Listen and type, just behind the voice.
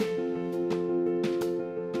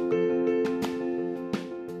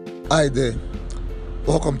Hi there,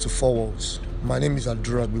 welcome to Four Walls. My name is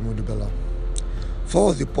Adura Bimodubela. Four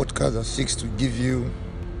Walls is a podcast that seeks to give you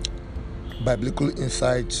biblical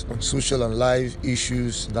insights on social and life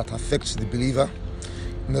issues that affect the believer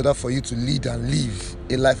in order for you to lead and live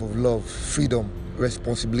a life of love, freedom,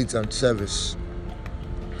 responsibility, and service.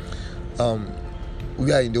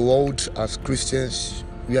 We are in the world as Christians,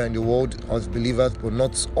 we are in the world as believers, but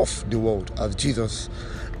not of the world, as Jesus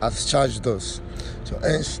has charged us. So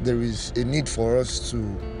hence there is a need for us to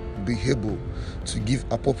be able to give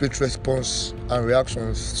appropriate response and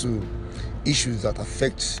reactions to issues that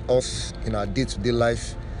affect us in our day-to-day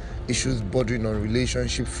life, issues bordering on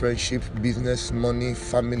relationship, friendship, business, money,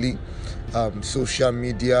 family, social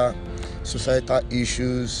media, societal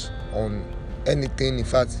issues, on anything, in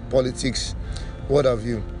fact, politics, what have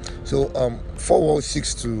you. So Four Walls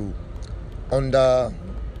seeks to, under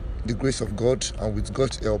the grace of God and with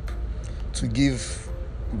God's help, to give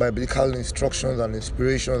biblical instructions and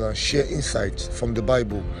inspirations and share insights from the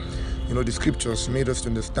Bible. You know, the scriptures made us to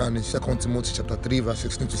understand in 2 Timothy chapter 3 verse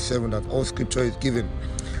 16 to 7 that all scripture is given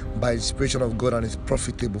by inspiration of God and is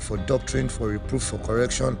profitable for doctrine, for reproof, for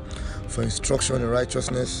correction, for instruction in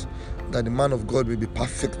righteousness, that the man of God will be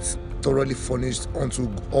perfect, thoroughly furnished unto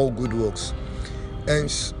all good works.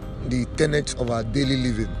 Hence, the tenet of our daily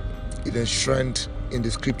living is enshrined in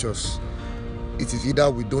the scriptures. It is either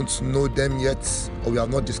we don't know them yet or we have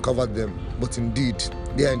not discovered them, but indeed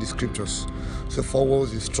they are in the scriptures. So Four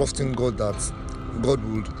Walls is trusting God that God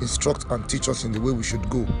will instruct and teach us in the way we should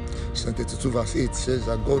go. Psalm 32 verse 8 says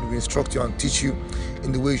that God will instruct you and teach you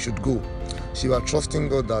in the way you should go. So you are trusting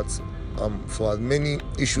God that for as many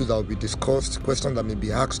issues that will be discussed, questions that may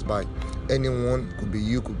be asked by anyone, could be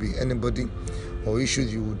you, could be anybody, or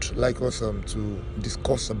issues you would like us to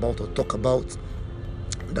discuss about or talk about,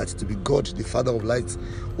 that to be God, the Father of light,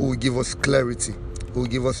 who will give us clarity, who will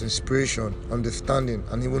give us inspiration, understanding,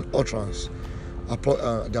 and even utterance,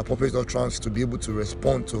 the appropriate utterance to be able to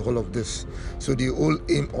respond to all of this. So the whole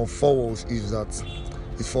aim of Four Walls is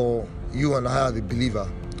for you and I as a believer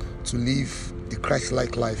to live the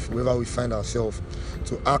Christ-like life wherever we find ourselves,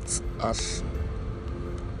 to act as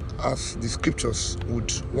the scriptures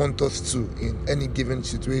would want us to in any given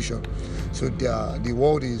situation. So the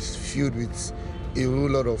world is filled with a whole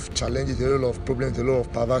lot of challenges, a whole lot of problems, a lot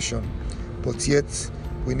of perversion, but yet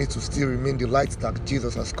we need to still remain the light that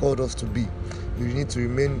Jesus has called us to be. We need to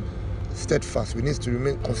remain steadfast, we need to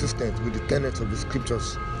remain consistent with the tenets of the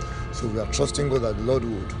scriptures. So we are trusting God that the Lord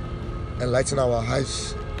would enlighten our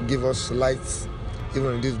eyes, give us light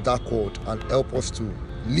even in this dark world, and help us to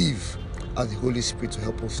live as the Holy Spirit to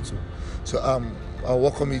help us to. So I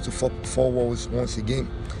welcome you to Four Walls once again.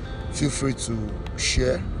 Feel free to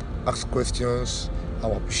share, ask questions. I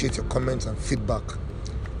will appreciate your comments and feedback,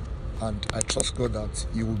 and I trust God that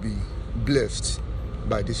you will be blessed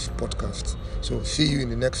by this podcast. So see you in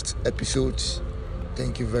the next episode.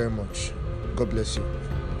 Thank you very much. God bless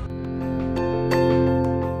you.